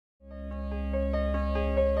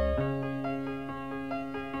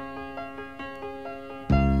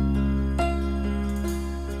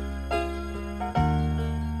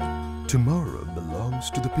Tomorrow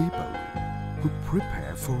belongs to the people who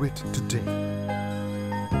prepare for it today.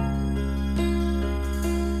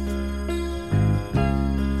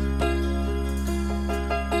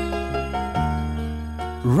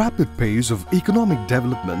 Rapid pace of economic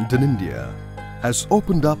development in India has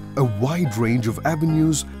opened up a wide range of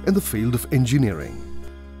avenues in the field of engineering.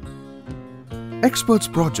 Experts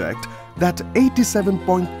project that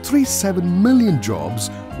 87.37 million jobs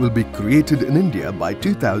will be created in India by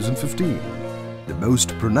 2015. The most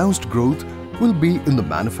pronounced growth will be in the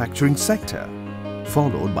manufacturing sector,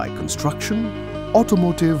 followed by construction,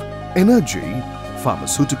 automotive, energy,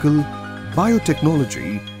 pharmaceutical,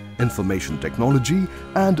 biotechnology, information technology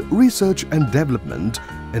and research and development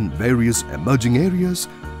in various emerging areas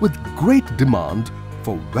with great demand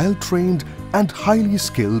for well-trained and highly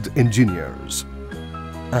skilled engineers.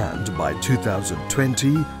 And by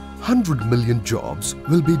 2020, 100 million jobs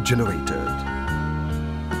will be generated.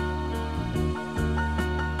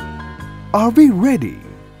 Are we ready?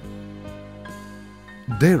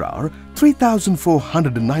 There are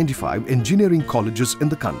 3,495 engineering colleges in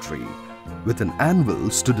the country, with an annual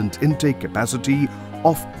student intake capacity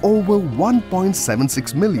of over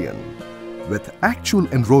 1.76 million, with actual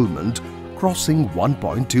enrollment crossing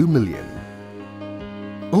 1.2 million.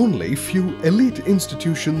 Only few elite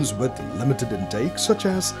institutions with limited intake such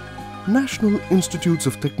as National Institutes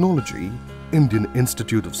of Technology, Indian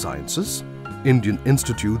Institute of Sciences, Indian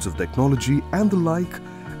Institutes of Technology and the like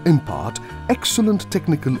impart excellent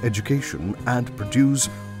technical education and produce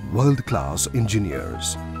world-class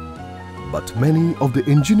engineers. But many of the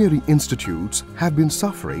engineering institutes have been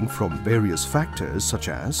suffering from various factors such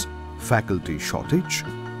as faculty shortage,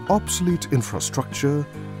 obsolete infrastructure,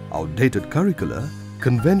 outdated curricula,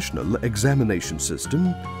 conventional examination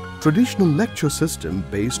system, traditional lecture system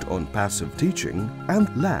based on passive teaching and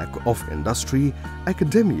lack of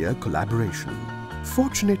industry-academia collaboration.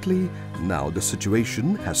 Fortunately, now the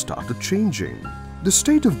situation has started changing. The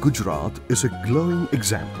state of Gujarat is a glowing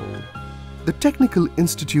example. The technical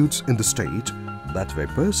institutes in the state that were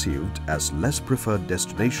perceived as less preferred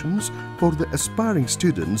destinations for the aspiring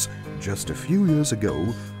students just a few years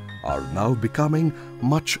ago are now becoming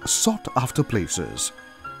much sought-after places.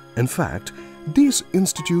 In fact, these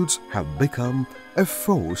institutes have become a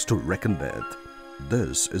force to reckon with.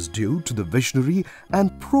 This is due to the visionary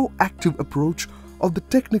and proactive approach of the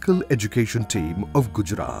technical education team of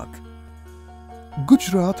Gujarat.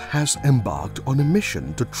 Gujarat has embarked on a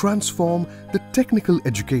mission to transform the technical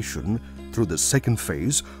education through the second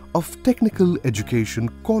phase of Technical Education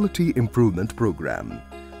Quality Improvement Program,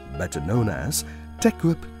 better known as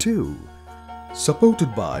Teqip 2,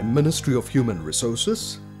 supported by Ministry of Human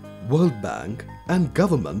Resources, World Bank and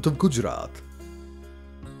Government of Gujarat.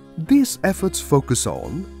 These efforts focus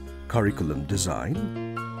on curriculum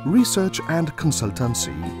design, research and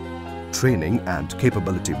consultancy, training and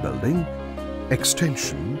capability building,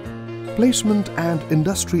 extension, placement and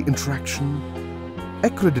industry interaction,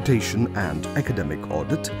 accreditation and academic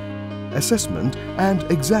audit, assessment and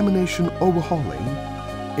examination overhauling,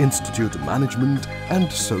 institute management and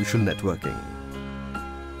social networking.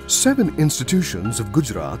 7 institutions of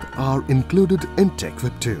Gujarat are included in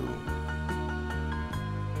Teqip 2.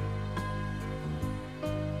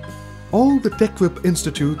 All the Teqip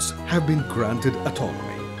institutes have been granted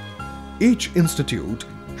autonomy. Each institute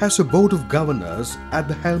has a board of governors at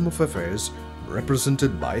the helm of affairs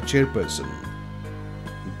represented by a chairperson.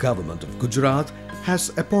 Government of Gujarat has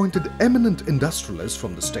appointed eminent industrialists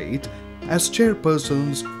from the state as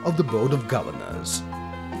chairpersons of the board of governors.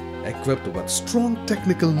 Equipped with strong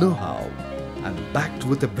technical know-how and backed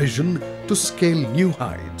with a vision to scale new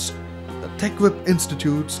heights, the Teqip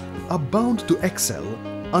institutes are bound to excel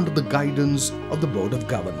under the guidance of the board of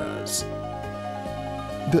governors.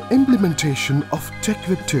 The implementation of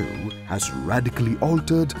Teqip 2 has radically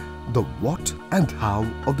altered the what and how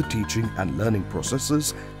of the teaching and learning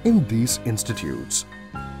processes in these institutes,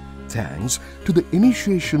 thanks to the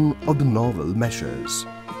initiation of the novel measures.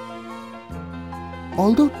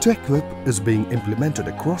 Although Teqip is being implemented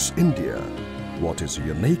across India, what is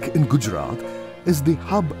unique in Gujarat is the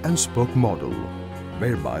hub and spoke model,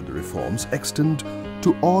 whereby the reforms extend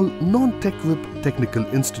to all non-Teqip technical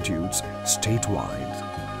institutes statewide.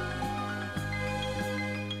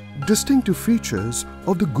 Distinctive features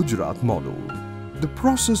of the Gujarat model. The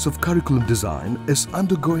process of curriculum design is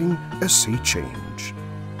undergoing a sea change.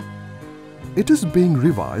 It is being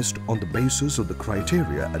revised on the basis of the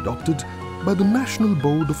criteria adopted by the National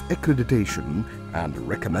Board of Accreditation and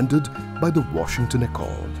recommended by the Washington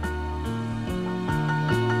Accord.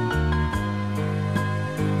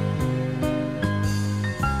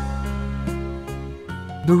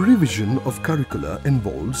 The The revision of curricula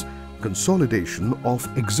involves consolidation of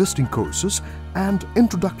existing courses and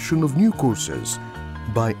introduction of new courses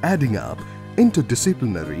by adding up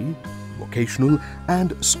interdisciplinary, vocational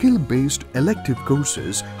and skill-based elective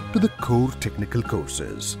courses to the core technical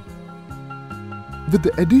courses. With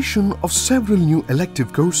the addition of several new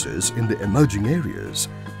elective courses in the emerging areas,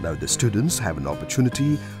 now the students have an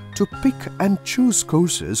opportunity to pick and choose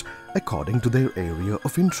courses according to their area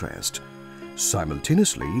of interest.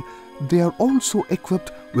 Simultaneously, they are also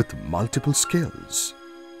equipped with multiple skills.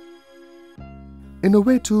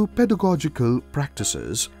 Innovative pedagogical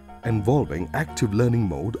practices involving active learning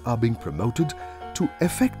mode are being promoted to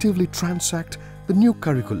effectively transact the new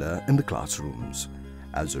curricula in the classrooms.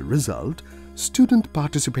 As a result, student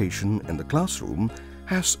participation in the classroom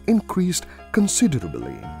has increased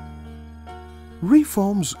considerably.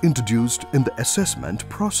 Reforms introduced in the assessment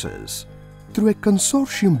process. Through a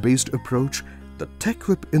consortium-based approach, the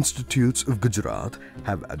Teqip Institutes of Gujarat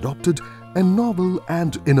have adopted a novel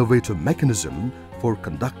and innovative mechanism for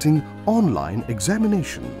conducting online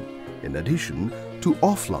examination, in addition to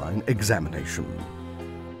offline examination.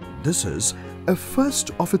 This is a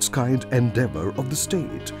first-of-its-kind endeavor of the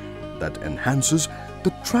state that enhances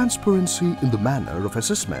the transparency in the manner of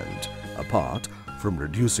assessment, apart from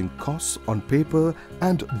reducing costs on paper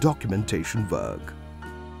and documentation work.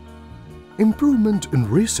 Improvement in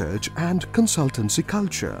research and consultancy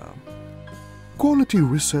culture. Quality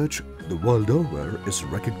research the world over is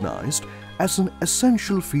recognized as an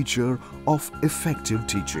essential feature of effective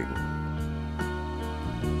teaching.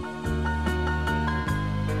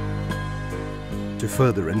 To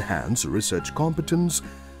further enhance research competence,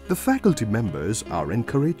 the faculty members are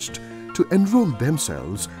encouraged to enroll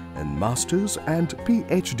themselves in Masters and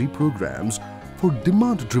PhD programs for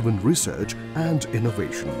demand-driven research and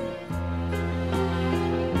innovation.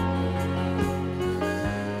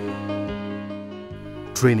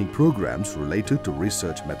 Training programs related to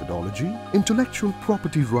research methodology, intellectual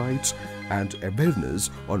property rights, and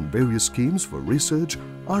awareness on various schemes for research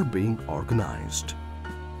are being organized.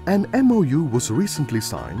 An MOU was recently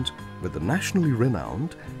signed with the nationally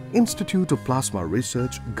renowned Institute of Plasma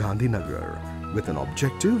Research, Gandhinagar, with an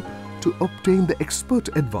objective to obtain the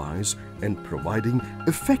expert advice in providing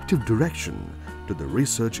effective direction to the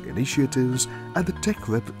research initiatives at the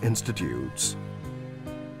Teqip Institutes.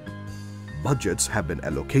 Budgets have been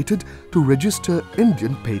allocated to register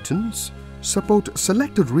Indian patents, support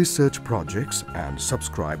selected research projects and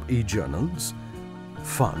subscribe e-journals,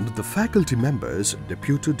 fund the faculty members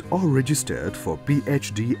deputed or registered for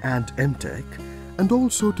PhD and MTech, and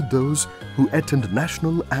also to those who attend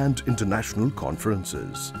national and international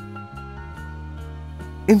conferences.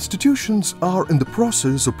 Institutions are in the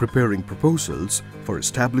process of preparing proposals for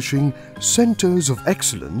establishing centers of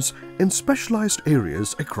excellence in specialized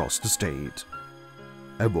areas across the state.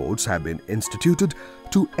 Awards have been instituted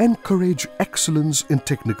to encourage excellence in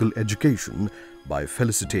technical education by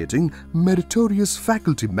felicitating meritorious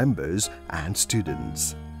faculty members and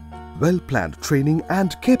students. Well-planned training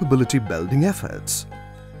and capability building efforts.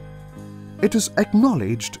 It is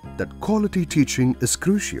acknowledged that quality teaching is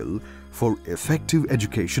crucial for effective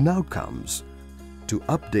education outcomes. To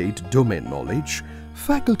update domain knowledge,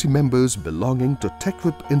 faculty members belonging to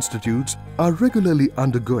Teqip Institutes are regularly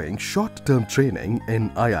undergoing short-term training in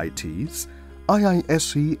IITs,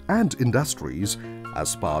 IISc and industries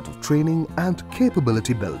as part of training and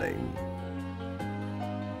capability building.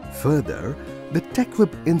 Further, the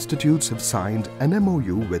Teqip Institutes have signed an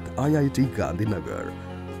MOU with IIT Gandhinagar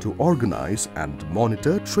to organize and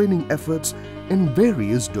monitor training efforts in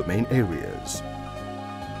various domain areas.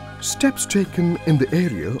 Steps taken in the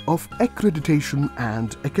area of accreditation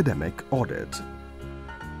and academic audit.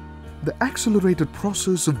 The accelerated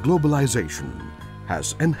process of globalization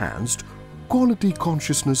has enhanced quality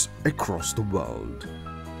consciousness across the world.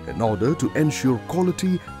 In order to ensure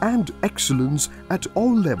quality and excellence at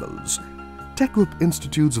all levels, Teqip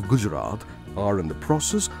Institutes of Gujarat are in the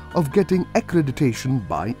process of getting accreditation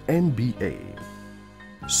by NBA.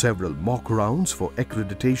 Several mock rounds for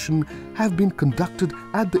accreditation have been conducted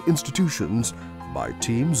at the institutions by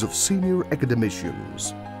teams of senior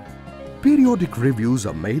academicians. Periodic reviews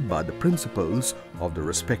are made by the principals of the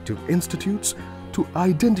respective institutes to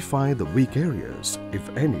identify the weak areas, if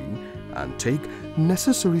any, and take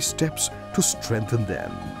necessary steps to strengthen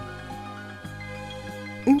them.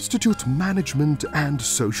 Institute management and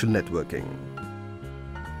social networking.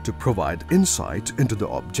 To provide insight into the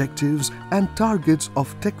objectives and targets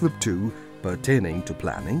of Teqip 2 pertaining to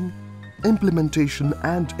planning, implementation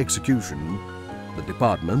and execution, the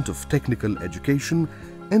Department of Technical Education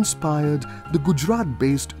inspired the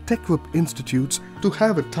Gujarat-based Teqip institutes to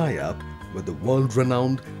have a tie-up with the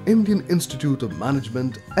world-renowned Indian Institute of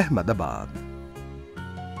Management, Ahmedabad.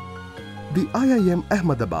 The IIM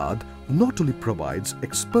Ahmedabad not only provides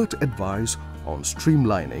expert advice on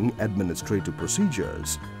streamlining administrative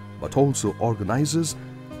procedures, but also organizes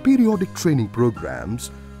periodic training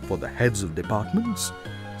programs for the heads of departments,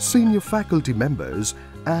 senior faculty members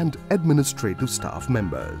and administrative staff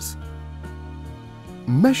members.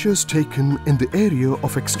 Measures taken in the area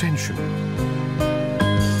of extension.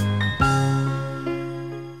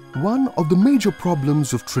 One of the major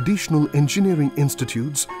problems of traditional engineering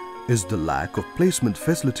institutes is the lack of placement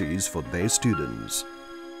facilities for their students.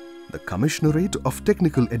 The Commissionerate of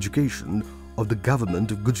Technical Education of the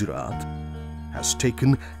Government of Gujarat has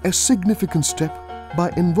taken a significant step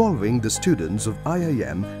by involving the students of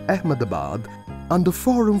IIM Ahmedabad under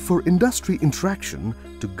Forum for Industry Interaction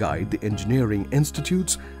to guide the engineering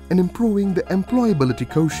institutes in improving the employability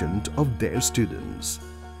quotient of their students.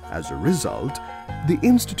 As a result, the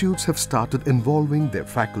institutes have started involving their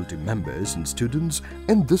faculty members and students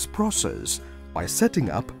in this process by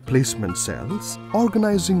setting up placement cells,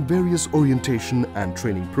 organizing various orientation and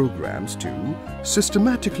training programs to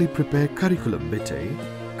systematically prepare curriculum vitae,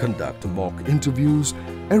 conduct mock interviews,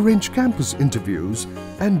 arrange campus interviews,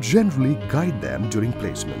 and generally guide them during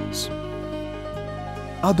placements.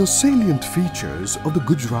 Other salient features of the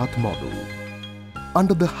Gujarat model.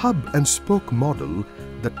 Under the hub and spoke model,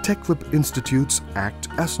 the Teqip institutes act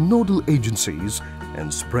as nodal agencies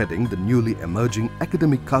in spreading the newly emerging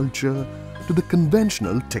academic culture to the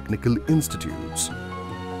conventional technical institutes.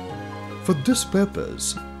 For this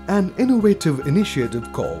purpose, an innovative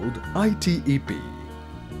initiative called ITEP,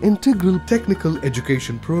 Integral Technical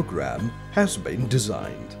Education Program, has been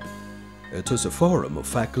designed. It is a forum of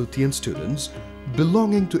faculty and students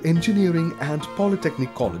belonging to engineering and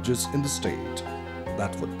polytechnic colleges in the state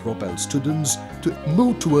that would propel students to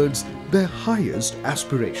move towards their highest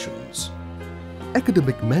aspirations.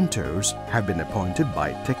 Academic mentors have been appointed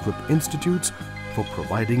by Teqip institutes for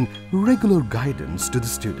providing regular guidance to the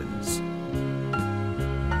students.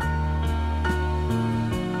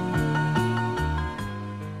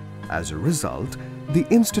 As a result, the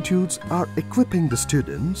institutes are equipping the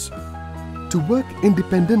students to work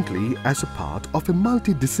independently as a part of a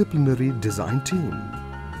multidisciplinary design team,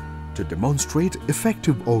 to demonstrate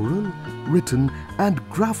effective oral, written and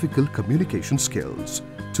graphical communication skills,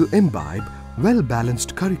 to imbibe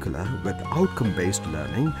well-balanced curricula with outcome-based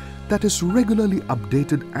learning that is regularly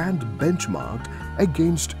updated and benchmarked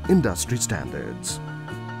against industry standards.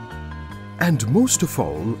 And most of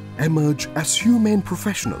all, emerge as humane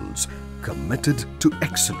professionals committed to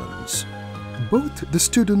excellence. Both the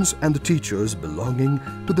students and the teachers belonging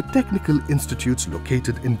to the technical institutes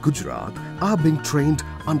located in Gujarat are being trained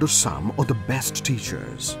under some of the best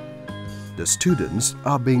teachers. The students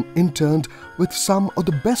are being interned with some of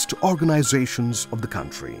the best organizations of the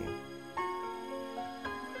country.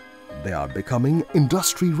 They are becoming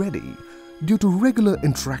industry ready due to regular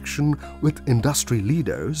interaction with industry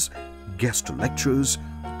leaders, guest lectures,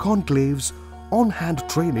 conclaves, on-hand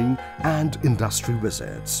training and industry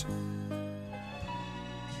visits.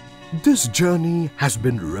 This journey has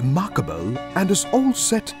been remarkable and is all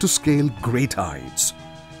set to scale great heights.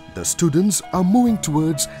 The students are moving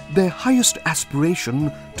towards their highest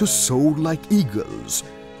aspiration to soar like eagles,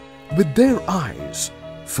 with their eyes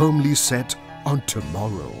firmly set on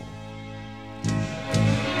tomorrow.